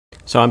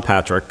So I'm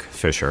Patrick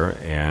Fisher,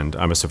 and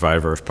I'm a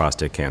survivor of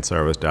prostate cancer.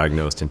 I was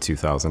diagnosed in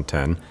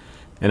 2010,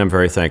 and I'm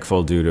very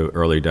thankful due to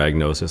early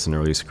diagnosis and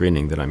early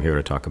screening that I'm here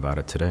to talk about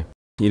it today.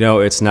 You know,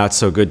 it's not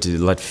so good to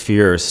let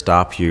fear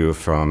stop you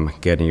from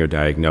getting your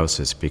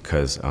diagnosis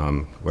because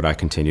what I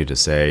continue to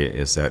say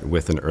is that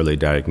with an early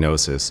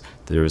diagnosis,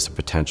 there is a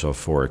potential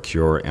for a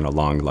cure and a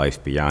long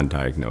life beyond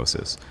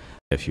diagnosis.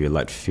 If you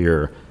let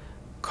fear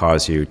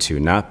cause you to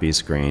not be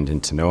screened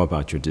and to know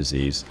about your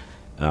disease,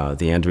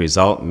 the end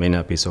result may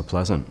not be so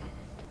pleasant.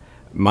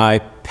 My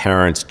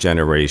parents'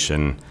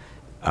 generation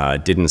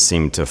didn't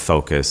seem to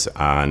focus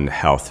on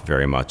health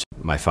very much.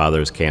 My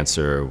father's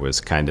cancer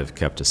was kind of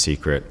kept a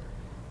secret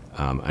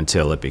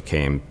until it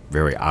became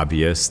very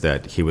obvious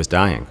that he was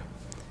dying.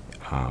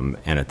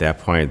 And at that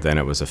point, then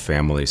it was a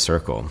family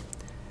circle.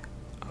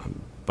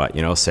 But,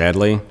 you know,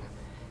 sadly,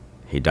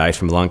 he died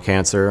from lung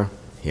cancer.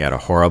 He had a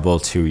horrible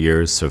 2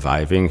 years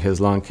surviving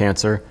his lung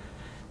cancer.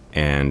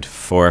 And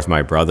 4 of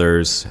my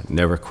brothers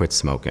never quit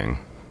smoking.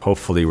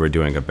 Hopefully we're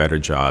doing a better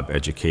job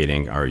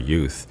educating our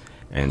youth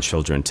and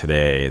children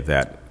today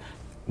that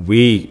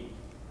we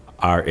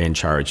are in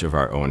charge of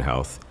our own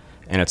health,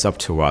 and it's up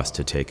to us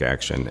to take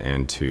action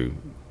and to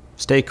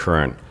stay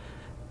current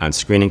on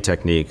screening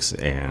techniques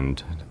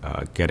and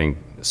getting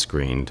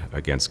screened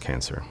against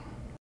cancer.